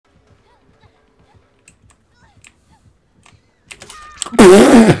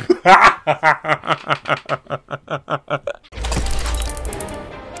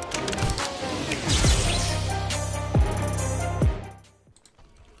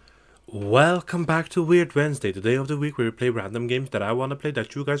Welcome back to Weird Wednesday, the day of the week where we play random games that I want to play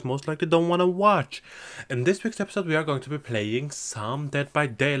that you guys most likely don't want to watch. In this week's episode we are going to be playing some Dead by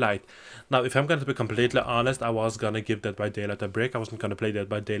Daylight. Now if I'm going to be completely honest, I was going to give Dead by Daylight a break. I wasn't going to play Dead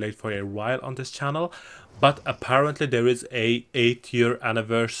by Daylight for a while on this channel, but apparently there is a 8-year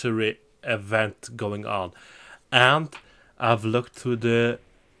anniversary event going on. And I've looked through the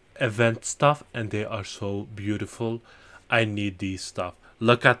event stuff and they are so beautiful. I need these stuff.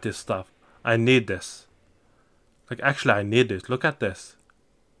 Look at this stuff. I need this. Like, actually, I need this. Look at this.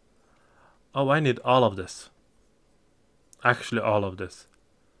 Oh, I need all of this. Actually, all of this.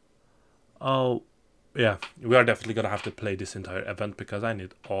 Oh, yeah. We are definitely going to have to play this entire event because I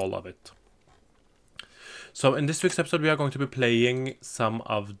need all of it. So, in this week's episode, we are going to be playing some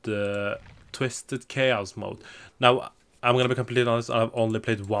of the Twisted Chaos mode. Now, I'm going to be completely honest. I've only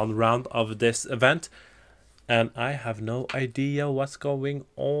played one round of this event. And I have no idea what's going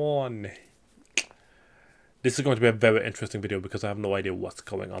on. This is going to be a very interesting video because I have no idea what's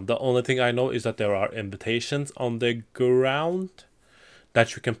going on. The only thing I know is that there are invitations on the ground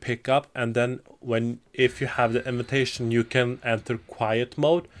that you can pick up. And then if you have the invitation, you can enter quiet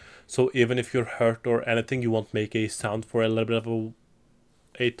mode. So even if you're hurt or anything, you won't make a sound for a little bit of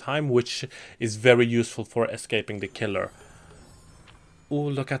a time, which is very useful for escaping the killer. Oh,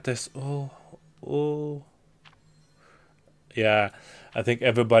 look at this. Oh. Yeah, I think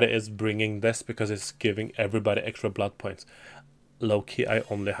everybody is bringing this because it's giving everybody extra blood points. Low-key, I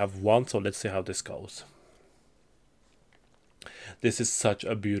only have one, so let's see how this goes. This is such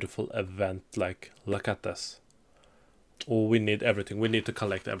a beautiful event. Like, look at this. Oh, we need everything. We need to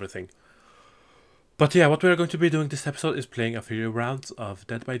collect everything. But yeah, what we're going to be doing this episode is playing a few rounds of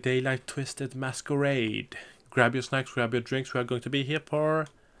Dead by Daylight Twisted Masquerade. Grab your snacks, grab your drinks. We are going to be here for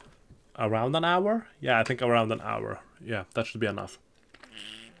around an hour? Yeah, I think around an hour. Yeah, that should be enough.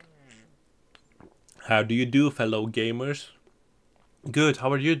 How do you do, fellow gamers? Good,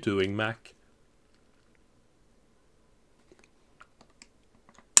 how are you doing, Mac?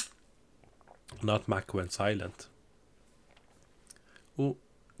 Not Mac went silent. Oh,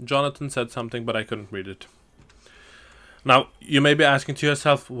 Jonathan said something, but I couldn't read it. Now, you may be asking to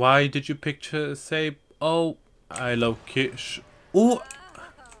yourself, why did you pick say, oh, I low-key... Oh!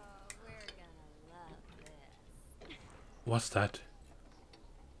 What's that?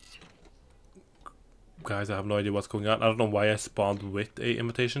 Guys, I have no idea what's going on. I don't know why I spawned with a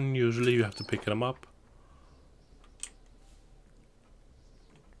invitation. Usually you have to pick them up.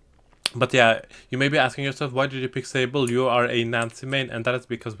 But yeah, you may be asking yourself, why did you pick Sable? You are a Nancy main, and that is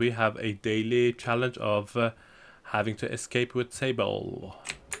because we have a daily challenge of having to escape with Sable.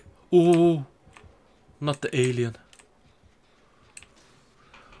 Ooh, not the alien.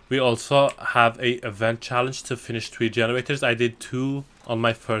 We also have a event challenge to finish 3 generators. I did 2 on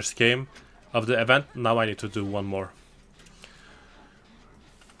my first game of the event. Now I need to do 1 more.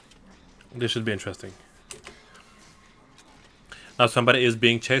 This should be interesting. Now somebody is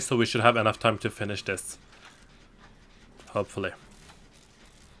being chased, so we should have enough time to finish this. Hopefully.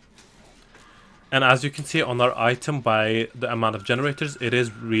 And as you can see on our item by the amount of generators, it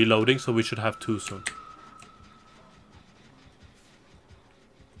is reloading, so we should have 2 soon.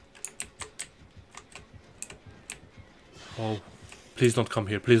 Oh, please don't come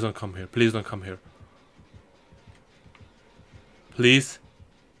here. Please don't come here. Please don't come here. Please.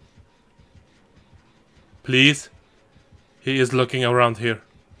 Please. He is looking around here.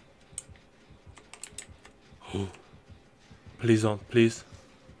 Oh. Please don't. Please.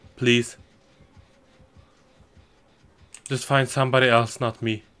 Please. Just find somebody else, not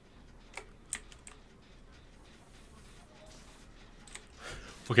me.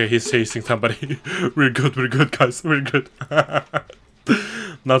 Okay, he's chasing somebody. We're good, guys. We're good.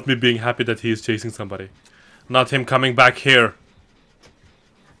 Not me being happy that he is chasing somebody. Not him coming back here.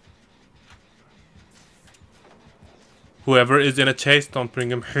 Whoever is in a chase, don't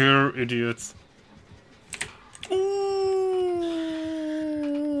bring him here, idiots.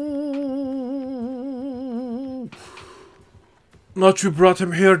 Not you brought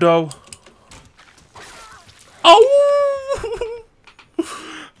him here, though. Oh!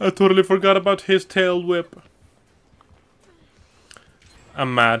 I totally forgot about his tail whip.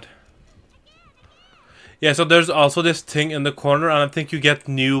 I'm mad. Yeah, so there's also this thing in the corner, and I think you get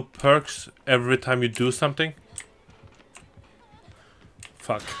new perks every time you do something.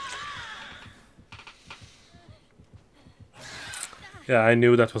 Fuck. Yeah, I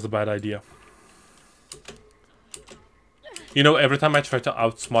knew that was a bad idea. You know, every time I try to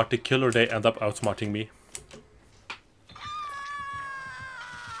outsmart the killer, they end up outsmarting me.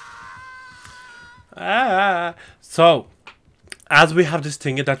 So, as we have this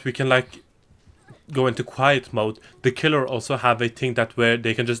thing that we can like go into quiet mode, the killer also have a thing that where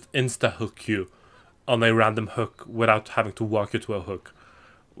they can just insta hook you on a random hook without having to walk you to a hook,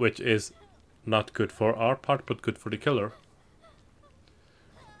 which is not good for our part but good for the killer.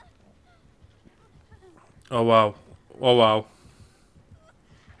 Oh wow, oh wow.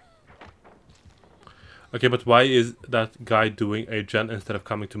 Okay, but why is that guy doing a gen instead of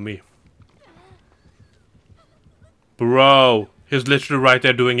coming to me? Bro, he's literally right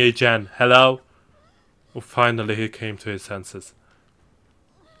there doing a gen. Hello? Oh, finally he came to his senses.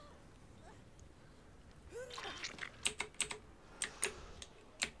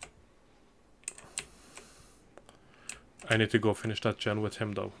 I need to go finish that gen with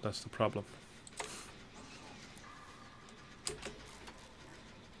him though, that's the problem.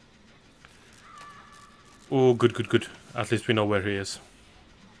 Oh, good, good, good. At least we know where he is.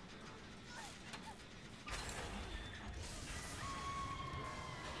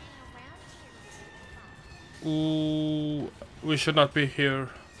 Ooh, we should not be here.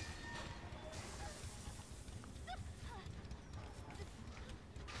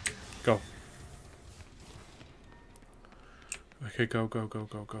 Go. Okay, go, go, go,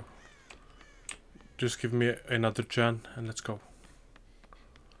 go, go. Just give me another gen and let's go.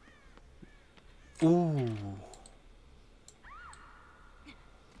 Ooh.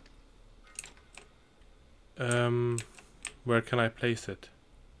 Where can I place it?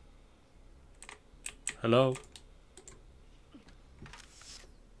 Hello?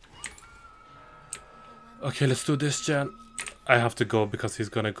 Okay, let's do this, Jan. I have to go because he's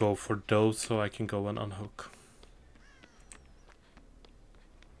gonna go for those so I can go and unhook.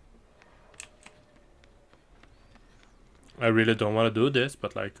 I really don't want to do this,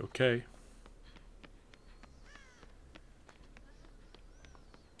 but like, okay.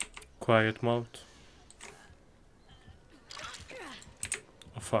 Quiet mode.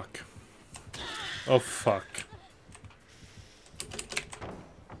 Oh fuck. Oh fuck.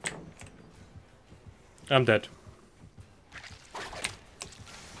 I'm dead.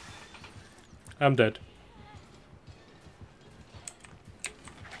 I'm dead.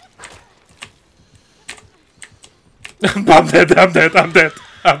 I'm dead, I'm dead, I'm dead,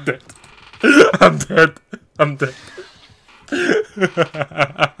 I'm dead. I'm dead, I'm dead.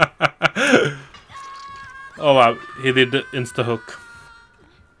 Oh wow, he did the insta hook.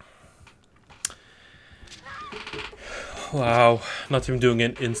 Wow, not even doing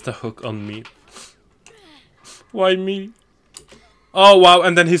an insta hook on me. Why me? Oh wow,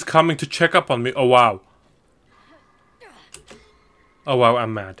 and then he's coming to check up on me. Oh wow. Oh wow,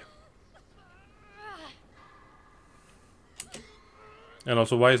 I'm mad. And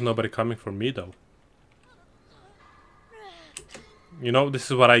also, why is nobody coming for me though? You know, this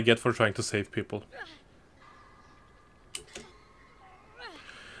is what I get for trying to save people.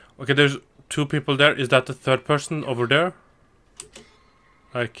 Okay, there's 2 people there. Is that the 3rd person over there?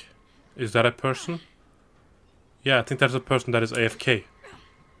 Like, is that a person? Yeah, I think that's a person that is AFK.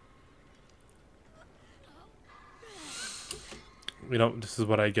 You know, this is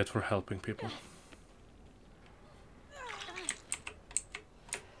what I get for helping people.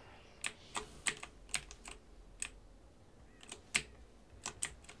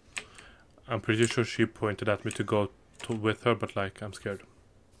 I'm pretty sure she pointed at me to go with her, but like, I'm scared.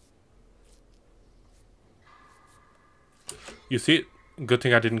 You see, good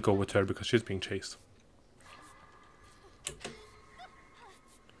thing I didn't go with her because she's being chased.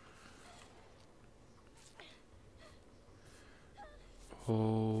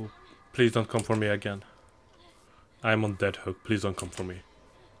 Oh, please don't come for me again. I'm on dead hook, please don't come for me.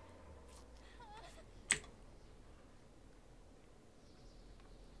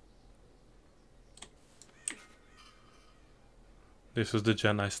 This is the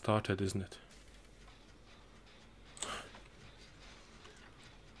gen I started, isn't it?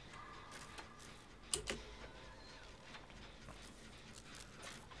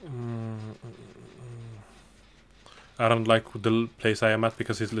 I don't like the place I am at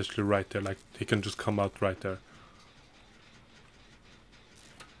because he's literally right there. Like, he can just come out right there.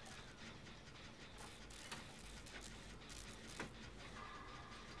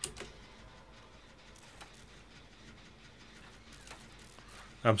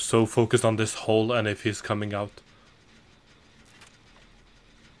 I'm so focused on this hole and if he's coming out.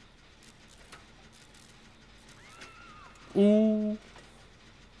 Ooh.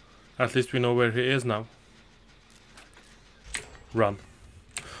 At least we know where he is now. Run.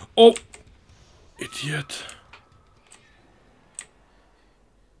 Oh! Idiot.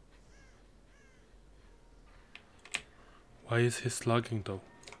 Why is he slugging though?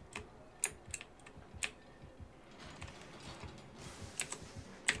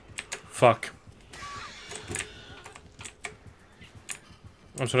 Fuck.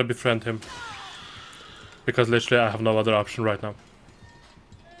 I'm trying to befriend him. Because literally I have no other option right now.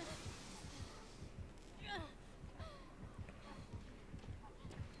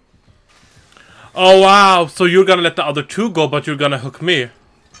 Oh wow, so you're gonna let the other two go, but you're gonna hook me.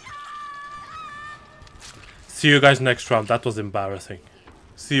 See you guys next round. That was embarrassing.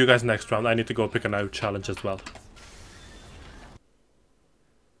 See you guys next round. I need to go pick a new challenge as well.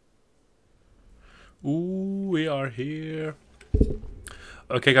 Ooh, we are here.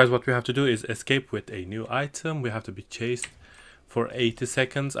 Okay guys, what we have to do is escape with a new item. We have to be chased for 80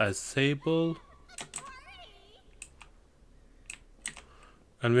 seconds as Sable.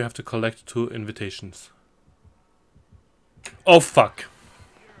 And we have to collect 2 invitations. Oh fuck.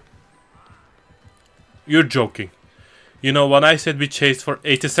 You're joking. You know, when I said we chased for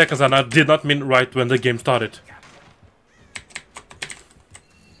 80 seconds, and I did not mean right when the game started.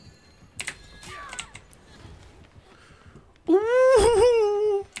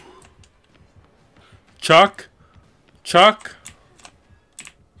 Ooh. Chuck. Chuck.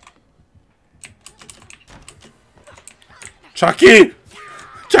 Chucky!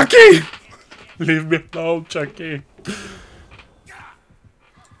 Chucky! Leave me alone, Chucky.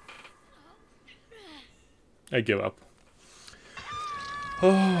 I give up. Oh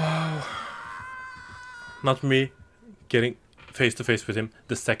wow. Not me getting face to face with him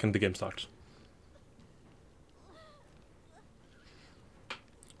the second the game starts.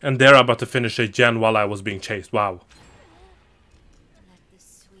 And they're about to finish a gen while I was being chased. Wow. Let the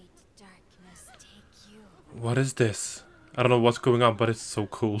sweet darkness take you. What is this? I don't know what's going on, but it's so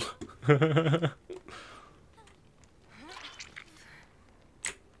cool.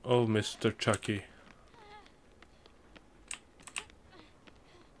 Oh, Mr. Chucky.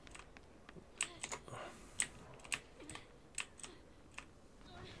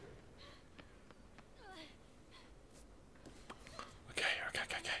 Okay.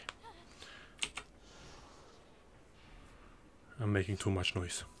 I'm making too much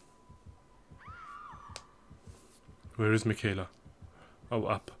noise. Where is Michaela? Oh,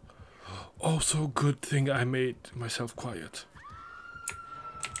 up. Oh, so good thing I made myself quiet.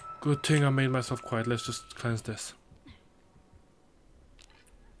 Good thing I made myself quiet. Let's just cleanse this.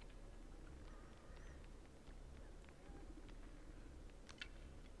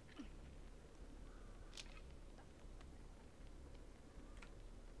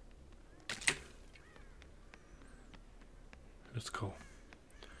 Let's go.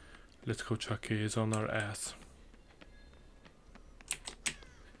 Let's go, Chucky is on our ass.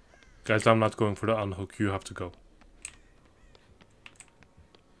 Guys, I'm not going for the unhook. You have to go.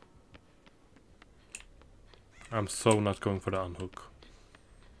 I'm so not going for the unhook.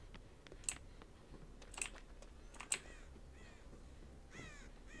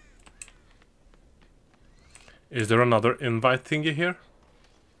 Is there another invite thingy here?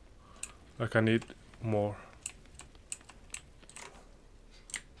 Like, I need more.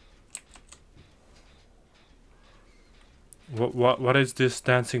 What is this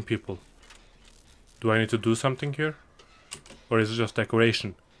dancing people? Do I need to do something here? Or is it just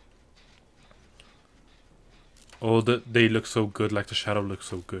decoration? Oh, they look so good, like the shadow looks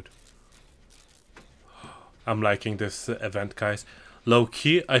so good. I'm liking this event, guys.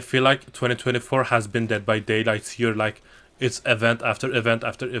 Low-key, I feel like 2024 has been Dead by Daylight's year. Like, it's event after event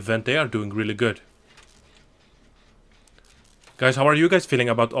after event. They are doing really good. Guys, how are you guys feeling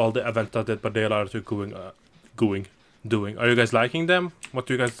about all the events that Dead by Daylight are doing? Are you guys liking them? What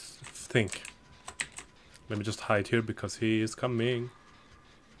do you guys think? Let me just hide here because he is coming.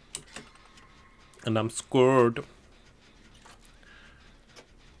 And I'm scared.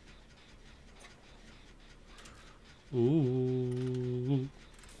 Ooh.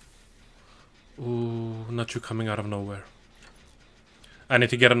 Ooh, not you coming out of nowhere. I need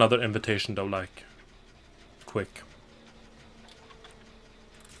to get another invitation though, like, quick.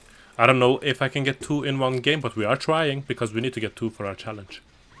 I don't know if I can get 2 in one game, but we are trying because we need to get 2 for our challenge.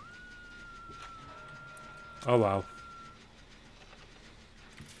 Oh wow.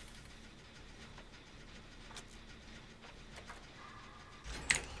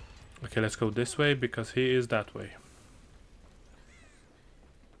 Okay, let's go this way because he is that way.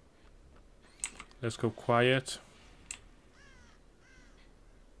 Let's go quiet.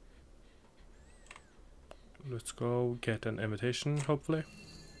 Let's go get an invitation, hopefully.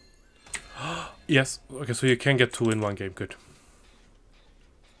 Yes, okay, so you can get 2 in one game, good.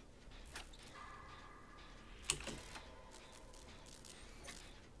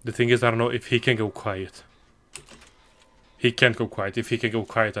 The thing is, I don't know if he can go quiet. He can't go quiet. If he can go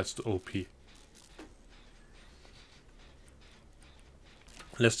quiet, that's OP.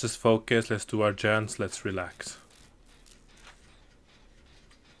 Let's just focus. Let's do our gens. Let's relax.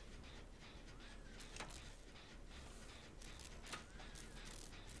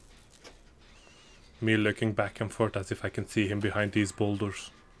 Me looking back and forth as if I can see him behind these boulders.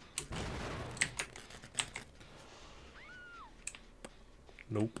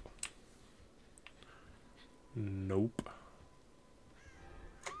 Nope. Nope.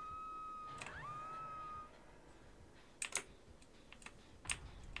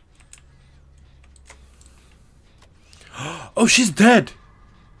 Oh, she's dead!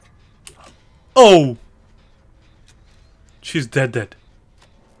 Oh! She's dead.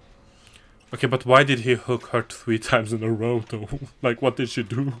 Okay, but why did he hook her 3 times in a row though? Like, what did she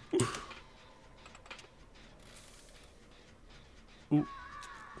do? Ooh.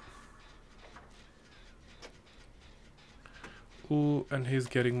 Ooh, and he's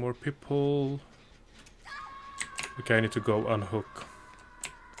getting more people. Okay, I need to go unhook.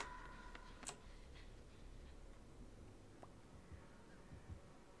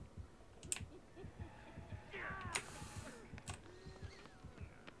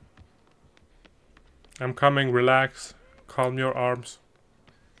 I'm coming, relax. Calm your arms.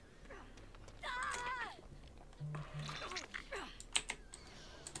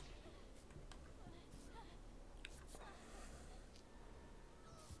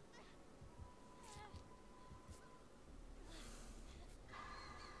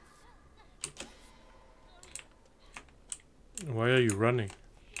 Why are you running?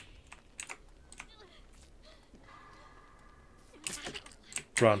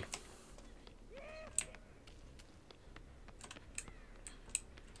 Run.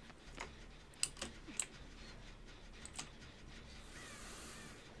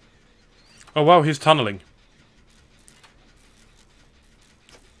 Oh wow, he's tunneling.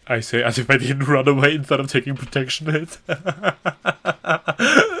 I say as if I didn't run away instead of taking protection hit.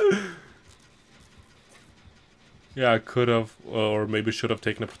 Yeah, I could have, or maybe should have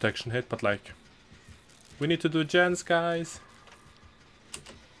taken a protection hit, but like... We need to do gens, guys.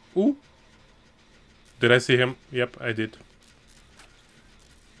 Ooh. Did I see him? Yep, I did.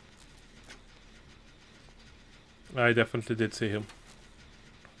 I definitely did see him.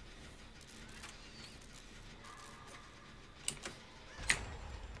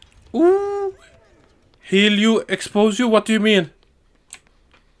 Ooh! Heal you, expose you? What do you mean?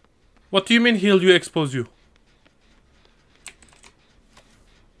 What do you mean heal you, expose you?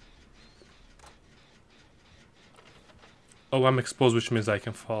 Oh, I'm exposed, which means I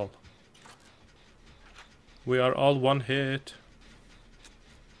can fall. We are all one hit.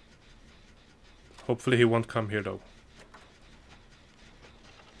 Hopefully he won't come here though.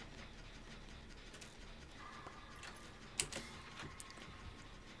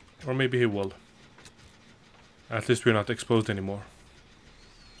 Or maybe he will. At least we're not exposed anymore.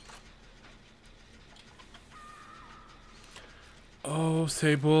 Oh,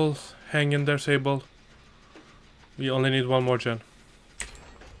 Sable. Hang in there, Sable. We only need one more gen.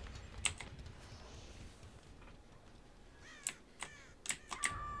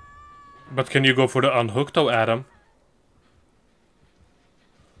 But can you go for the unhook though, Adam?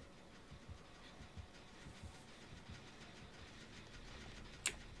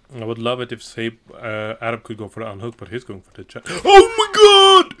 I would love it if Adam could go for the unhook, but he's going for the gen. Oh my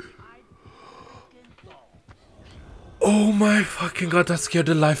god! Oh my fucking god, that scared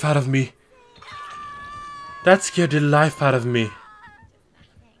the life out of me. That scared the life out of me.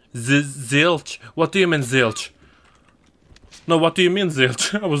 Zilch? What do you mean zilch? No, what do you mean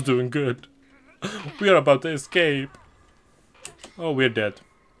zilch? I was doing good. We are about to escape. Oh, we're dead.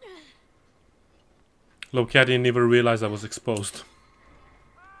 Loki, I didn't even realize I was exposed.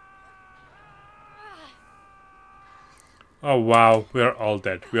 Oh wow, we are all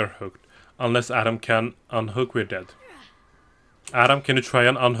dead. We are hooked. Unless Adam can unhook, we're dead. Adam, can you try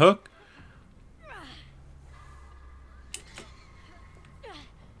and unhook?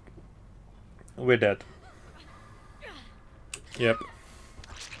 We're dead. Yep.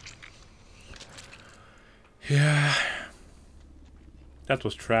 Yeah. That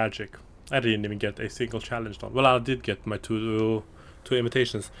was tragic. I didn't even get a single challenge done. Well, I did get my two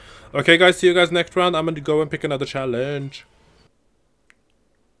invitations. Okay, guys, see you guys next round. I'm gonna go and pick another challenge.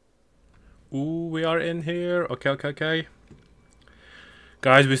 Ooh, we are in here. Okay.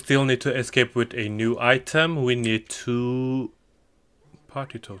 Guys, we still need to escape with a new item. We need to...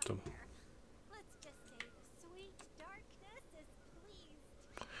 Party totem.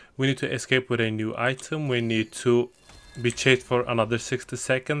 We need to escape with a new item. We need to be chased for another 60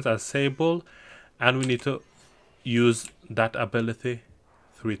 seconds as Sable. And we need to use that ability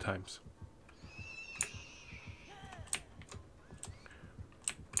 3 times.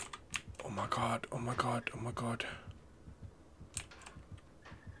 Oh my god, oh my god, oh my god.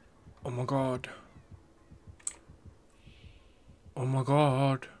 Oh my god. Oh my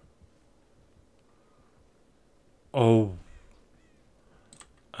god. Oh.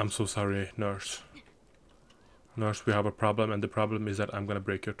 I'm so sorry, nurse. Nurse, we have a problem, and the problem is that I'm gonna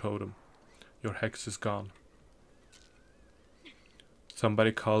break your totem. Your hex is gone.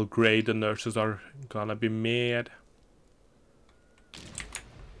 Somebody call Gray, the nurses are gonna be mad.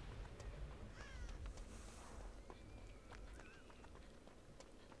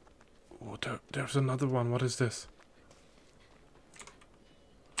 Oh, there's another one. What is this?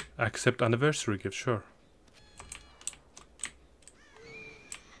 Accept anniversary gift, sure.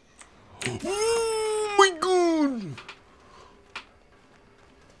 Oh my god!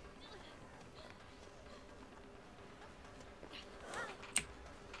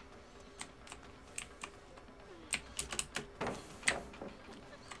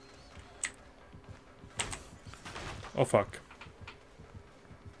 Oh fuck.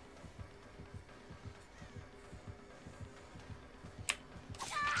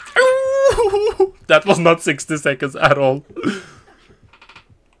 That was not 60 seconds at all.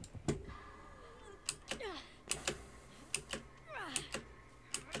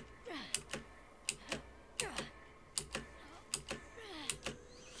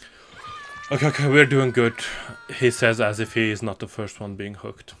 Okay, we're doing good. He says as if he is not the first one being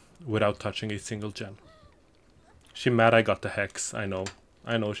hooked without touching a single gem. She mad I got the hex. I know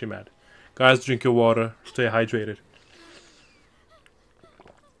she mad. Guys, drink your water. Stay hydrated.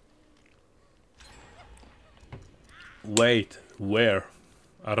 Wait, where?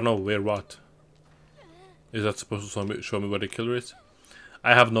 I don't know, where what? Is that supposed to show me where the killer is?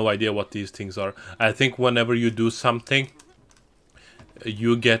 I have no idea what these things are. I think whenever you do something,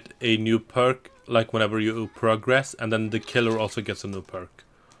 you get a new perk, like whenever you progress, and then the killer also gets a new perk.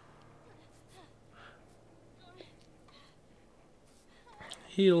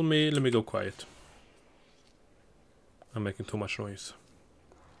 Heal me, let me go quiet. I'm making too much noise.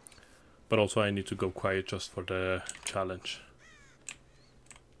 But also I need to go quiet just for the challenge.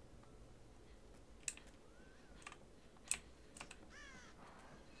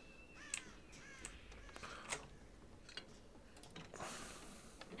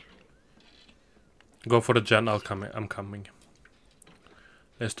 Go for the gen, I'm coming.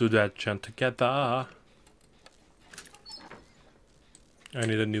 Let's do that gen together. I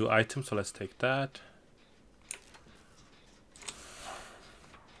need a new item, so let's take that.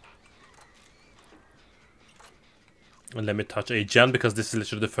 And let me touch a gen, because this is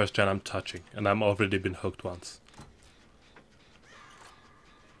literally the first gen I'm touching. And I'm already been hooked once.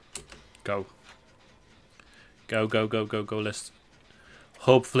 Go. Go, go, go, go, go. Let's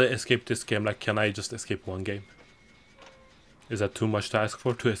hopefully escape this game. Like, can I just escape one game? Is that too much to ask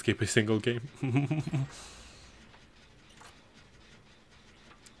for, to escape a single game?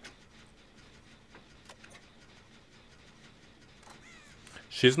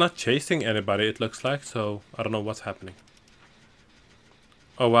 She's not chasing anybody, it looks like, so I don't know what's happening.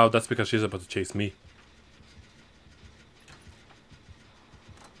 Oh wow, that's because she's about to chase me.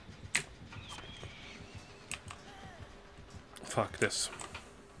 Fuck this.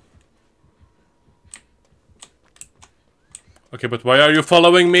 Okay, but why are you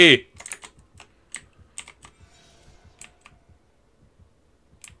following me?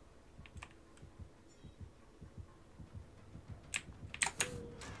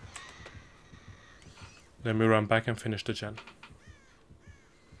 Let me run back and finish the gen.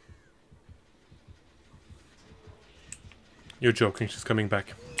 You're joking, she's coming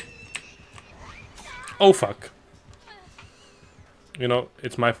back. Oh fuck. You know,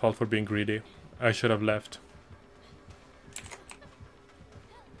 it's my fault for being greedy. I should have left.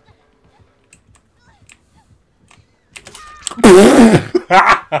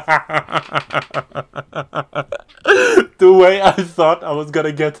 The way I thought I was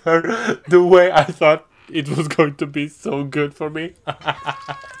gonna get her, the way I thought it was going to be so good for me.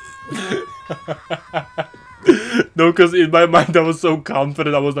 No, because in my mind I was so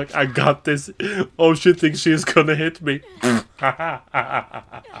confident. I was like, I got this. Oh, she thinks she's gonna hit me.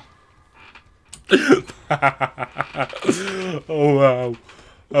 Oh wow,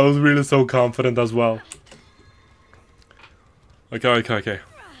 I was really so confident as well. Okay.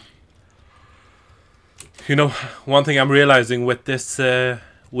 You know, one thing I'm realizing with this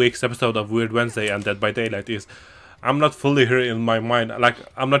week's episode of Weird Wednesday and Dead by Daylight is I'm not fully here in my mind. Like,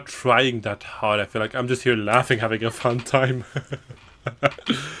 I'm not trying that hard. I feel like I'm just here laughing, having a fun time.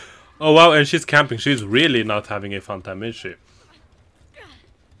 Oh wow, and she's camping. She's really not having a fun time, is she?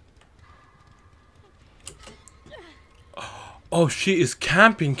 Oh, she is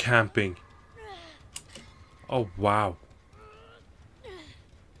camping. Oh wow.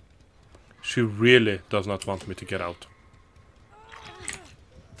 She really does not want me to get out.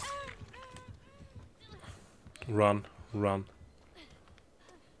 Run.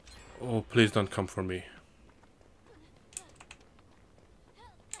 Oh, please don't come for me.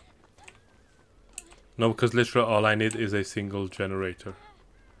 No, because literally all I need is a single generator.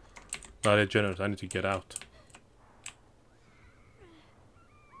 Not a generator, I need to get out.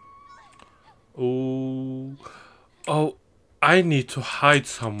 Oh, I need to hide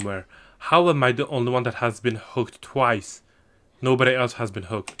somewhere. How am I the only one that has been hooked twice? Nobody else has been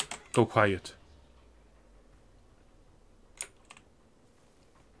hooked. Go quiet.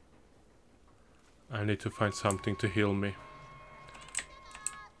 I need to find something to heal me.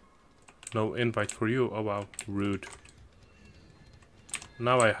 No invite for you. Oh wow, rude.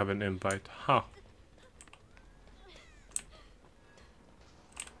 Now I have an invite. Huh.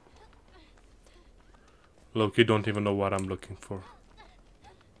 Loki don't even know what I'm looking for.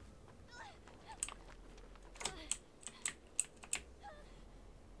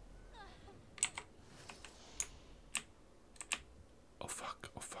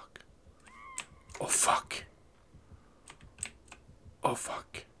 Oh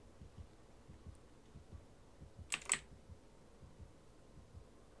fuck.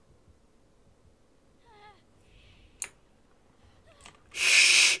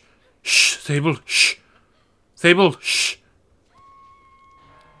 Shh, Sable, shh. Sable, shh.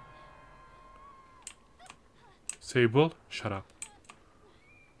 Sable, shut up.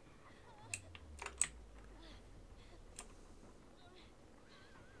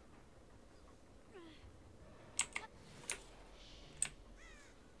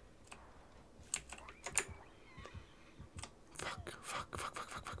 Fuck.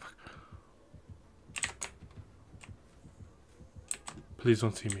 Please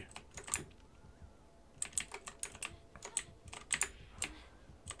don't see me.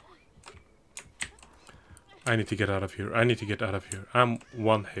 I need to get out of here. I'm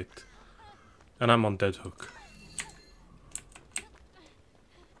one hit. And I'm on dead hook.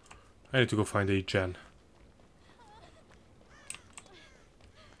 I need to go find a gen.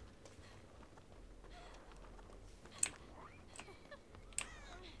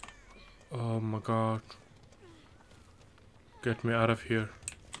 Oh my god. Get me out of here.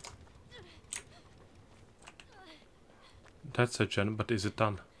 That's a gen, but is it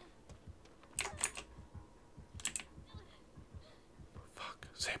done? Fuck.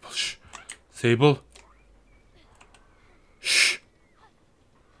 Sable, shh. Sable. Shh.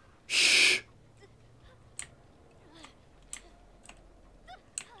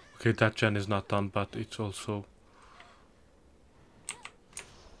 Okay, that gen is not done, but it's also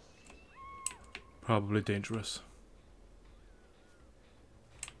probably dangerous.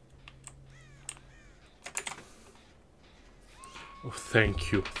 Oh,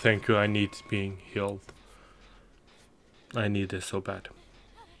 thank you. I need being healed. I need this so bad.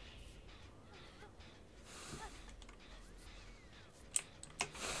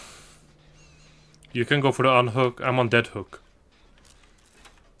 You can go for the unhook. I'm on dead hook.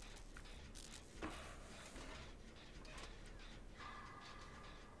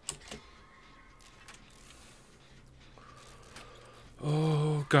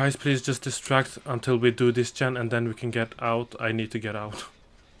 Oh, guys, please just distract until we do this gen and then we can get out. I need to get out.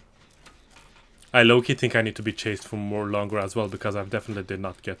 I low-key think I need to be chased for more longer as well because I definitely did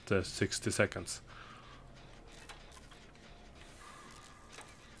not get the 60 seconds.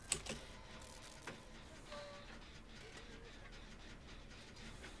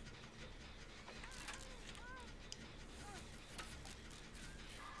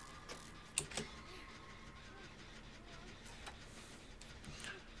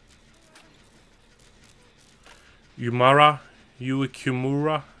 Yumara,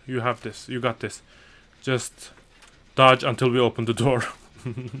 Kimura, you have this. You got this. Just dodge until we open the door.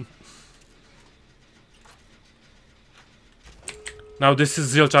 Now this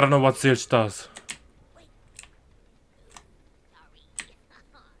is Zilch. I don't know what Zilch does.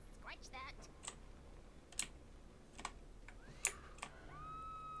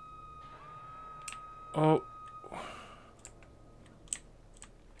 Oh.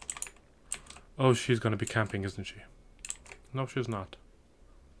 Oh, she's gonna be camping, isn't she? No, she's not.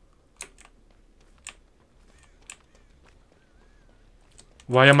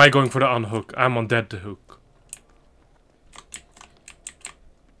 Why am I going for the unhook? I'm on dead hook.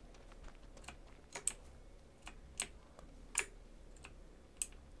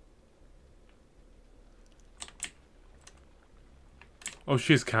 Oh,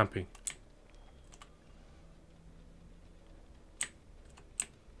 she's camping.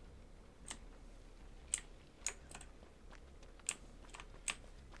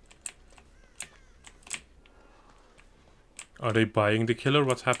 Are they buying the killer?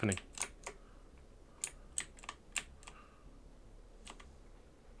 What's happening?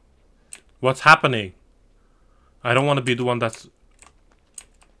 What's happening? I don't want to be the one that's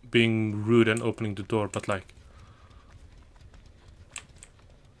being rude and opening the door, but like...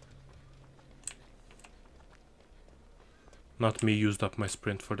 Not me used up my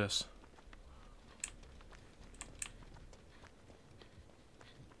sprint for this.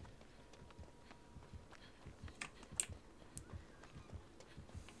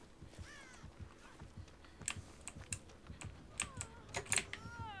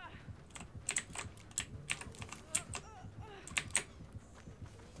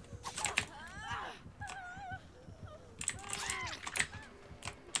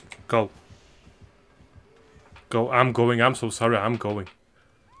 Go. Go. I'm going. I'm so sorry. I'm going.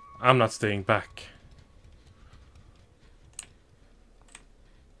 I'm not staying back.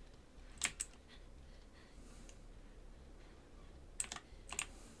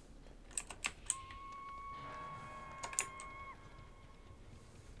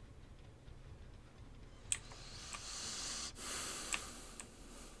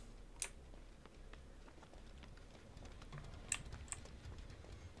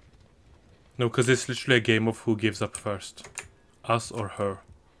 No, because it's literally a game of who gives up first. Us or her.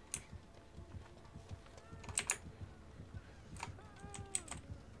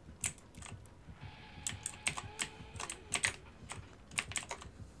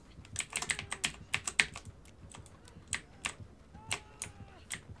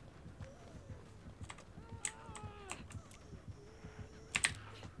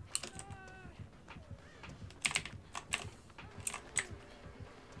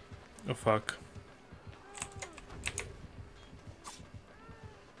 Oh fuck.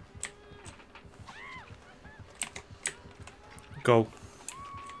 Go.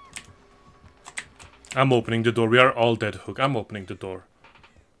 I'm opening the door. We are all dead, Hook. I'm opening the door.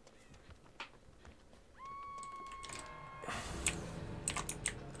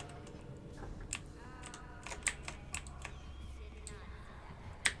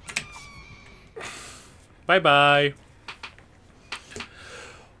 Bye-bye.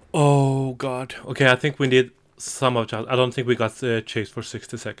 Oh, God. Okay, I think we need some of that. I don't think we got chased for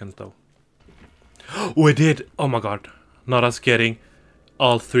 60 seconds, though. We did! Oh, my God. Not us getting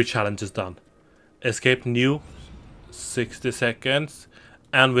all 3 challenges done. Escape new, 60 seconds,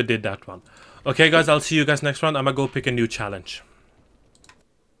 and we did that one. Okay, guys, I'll see you guys next round. I'm gonna go pick a new challenge.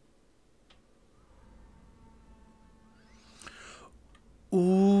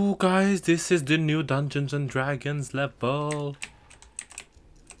 Ooh, guys, this is the new Dungeons and Dragons level.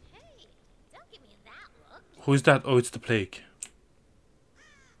 Hey, don't give me that look. Who is that? Oh, it's the plague.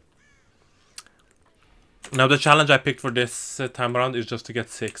 Now, the challenge I picked for this time around is just to get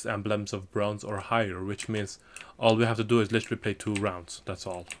 6 emblems of bronze or higher, which means all we have to do is literally play 2 rounds. That's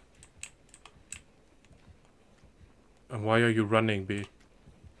all. And why are you running, B?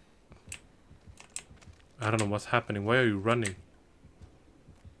 I don't know what's happening. Why are you running?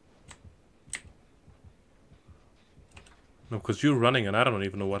 No, because you're running and I don't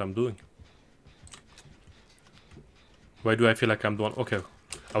even know what I'm doing. Why do I feel like I'm the one? Okay.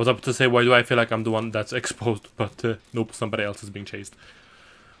 I was about to say, why do I feel like I'm the one that's exposed? But nope, somebody else is being chased.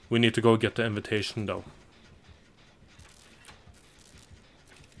 We need to go get the invitation, though.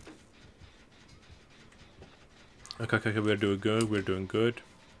 Okay, we're doing good. We're doing good.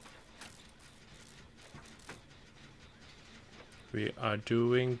 We are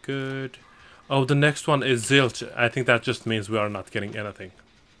doing good. Oh, the next one is zilch. I think that just means we are not getting anything.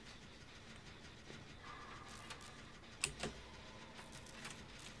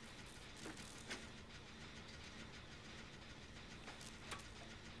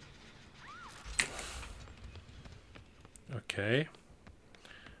 Okay.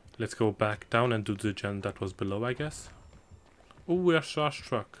 Let's go back down and do the gen that was below, I guess. Oh, we are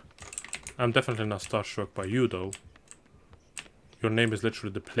starstruck. I'm definitely not starstruck by you, though. Your name is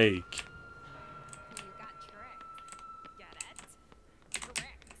literally the plague. You got tricks. Get it?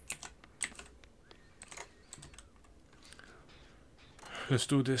 Tricks. Let's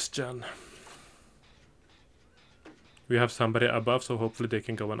do this, Jen. We have somebody above, so hopefully they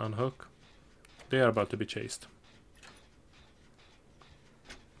can go and unhook. They are about to be chased.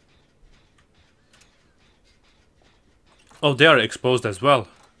 Oh, they are exposed as well.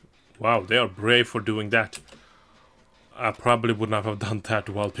 Wow, they are brave for doing that. I probably would not have done that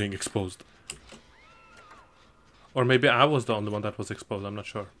while being exposed. Or maybe I was the only one that was exposed, I'm not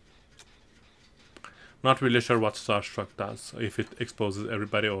sure. Not really sure what Starstruck does, if it exposes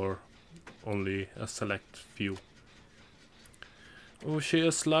everybody or only a select few. Oh, she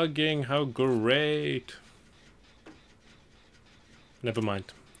is slugging, how great! Never mind,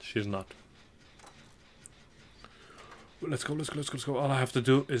 she's not. Let's go, let's go, let's go, let's go. All I have to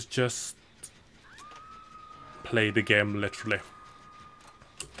do is just play the game, literally.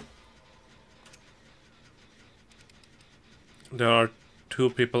 There are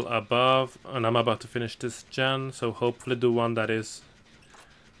 2 people above, and I'm about to finish this gen, so hopefully the one that is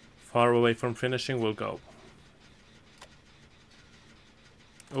far away from finishing will go.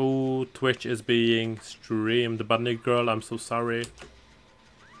 Oh, Twitch is being streamed. Bunny girl, I'm so sorry.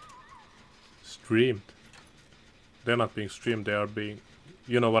 Streamed. They're not being streamed, they are being...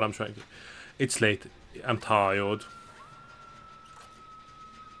 You know what I'm trying to... It's late. I'm tired.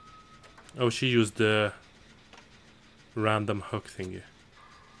 Oh, she used the random hook thingy.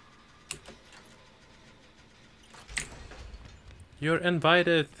 You're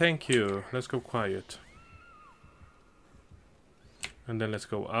invited, thank you. Let's go quiet. And then let's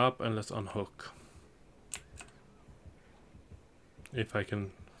go up and let's unhook. If I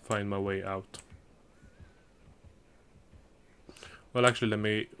can find my way out. Well, actually, let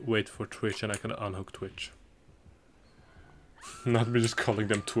me wait for Twitch and I can unhook Twitch. Not me just calling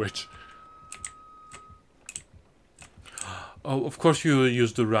them Twitch. Oh, of course you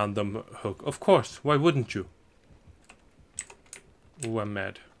use the random hook. Of course, why wouldn't you? Oh, I'm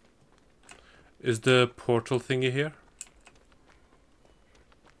mad. Is the portal thingy here?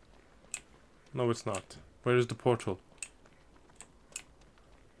 No, it's not. Where is the portal?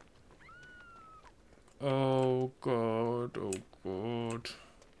 Oh god, oh god.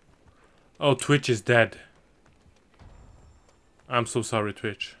 Oh, Twitch is dead. I'm so sorry,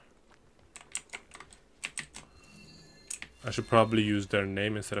 Twitch. I should probably use their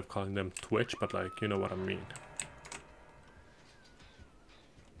name instead of calling them Twitch, but like, you know what I mean.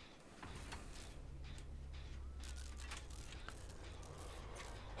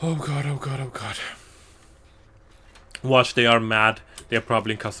 Oh god, oh god, oh god. Watch, they are mad. They're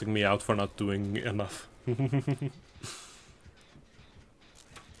probably cussing me out for not doing enough.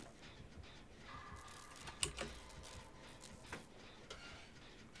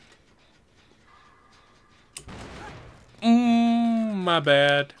 My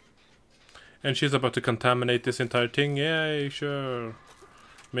bad. And she's about to contaminate this entire thing. Yay, sure.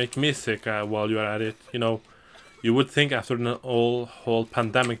 Make me sick while you're at it. You know, you would think after the whole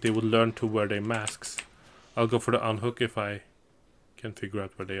pandemic they would learn to wear their masks. I'll go for the unhook if I can figure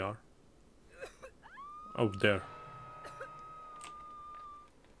out where they are. Oh, there.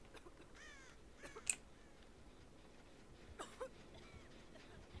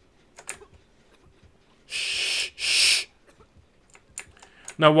 Shh, shh.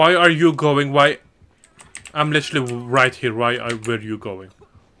 Now, why are you going? Why? I'm literally right here. Where are you going?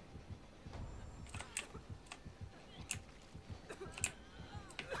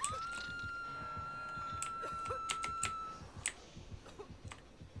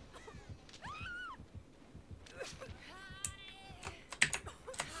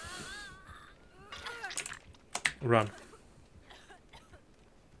 Run.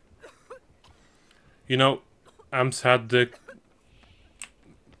 You know, I'm sad the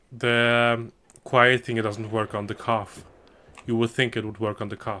quiet thing, it doesn't work on the cough. You would think it would work on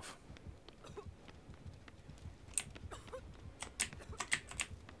the cough.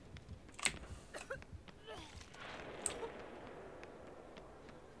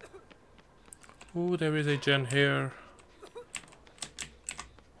 Ooh, there is a gen here.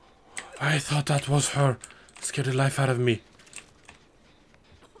 I thought that was her. Scared the life out of me.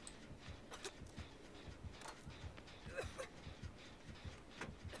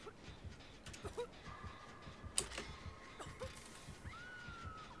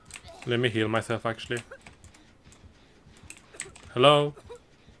 Let me heal myself, actually. Hello?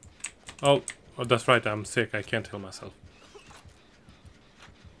 Oh, that's right, I'm sick. I can't heal myself.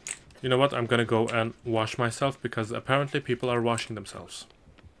 You know what? I'm gonna go and wash myself because apparently people are washing themselves.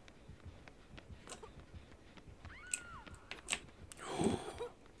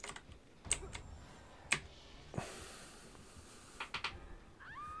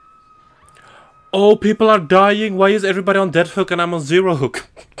 Oh, people are dying. Why is everybody on dead hook and I'm on 0 hook?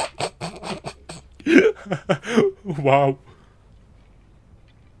 Wow.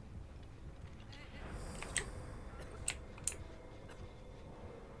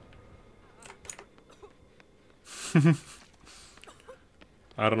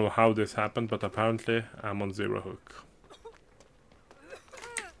 I don't know how this happened, but apparently I'm on 0 hook.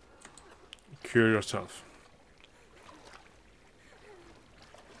 Cure yourself.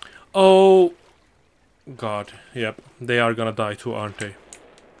 Oh god, yep, they are gonna die too, aren't they?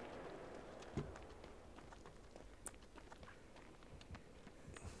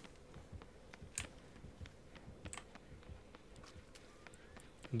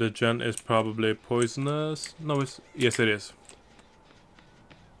 The gen is probably poisonous. No, it's... Yes, it is.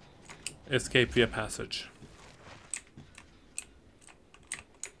 Escape via passage.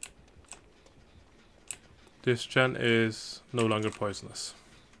 This gen is no longer poisonous.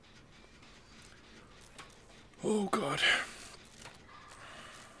 Oh god.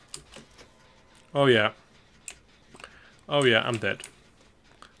 Oh yeah. Oh yeah, I'm dead.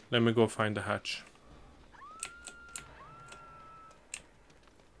 Let me go find the hatch.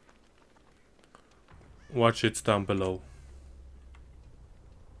 Watch, it's down below.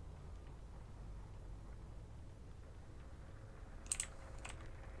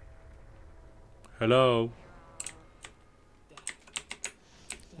 Hello?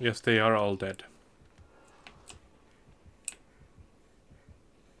 Yes, they are all dead.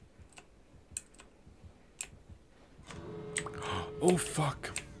 Oh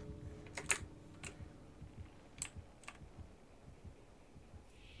fuck.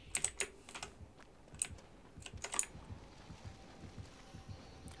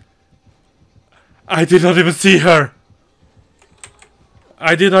 I did not even see her.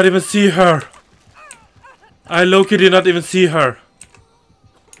 I did not even see her. I low-key did not even see her.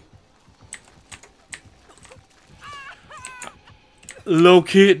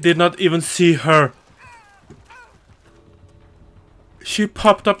 Loki did not even see her. She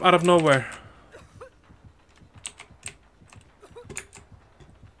popped up out of nowhere.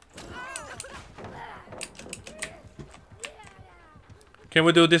 Can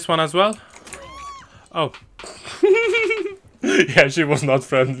we do this one as well? Oh. Yeah, she was not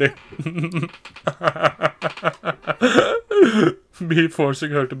friendly. Me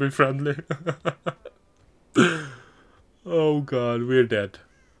forcing her to be friendly. Oh god, we're dead.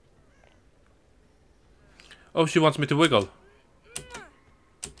 Oh, she wants me to wiggle.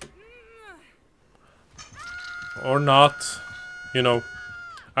 Or not. You know,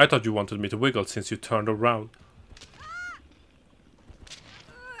 I thought you wanted me to wiggle since you turned around.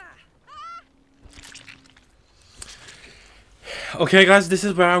 Okay guys, this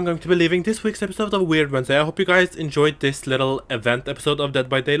is where I'm going to be leaving this week's episode of Weird Wednesday. I hope you guys enjoyed this little event episode of Dead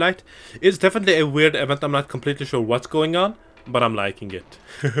by Daylight. It's definitely a weird event, I'm not completely sure what's going on, but I'm liking it.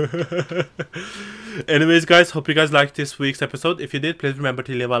 Anyways guys, hope you guys liked this week's episode. If you did, please remember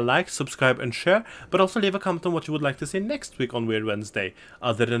to leave a like, subscribe and share, but also leave a comment on what you would like to see next week on Weird Wednesday.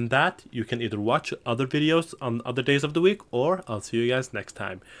 Other than that, you can either watch other videos on other days of the week, or I'll see you guys next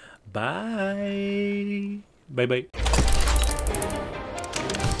time. Bye! Bye bye.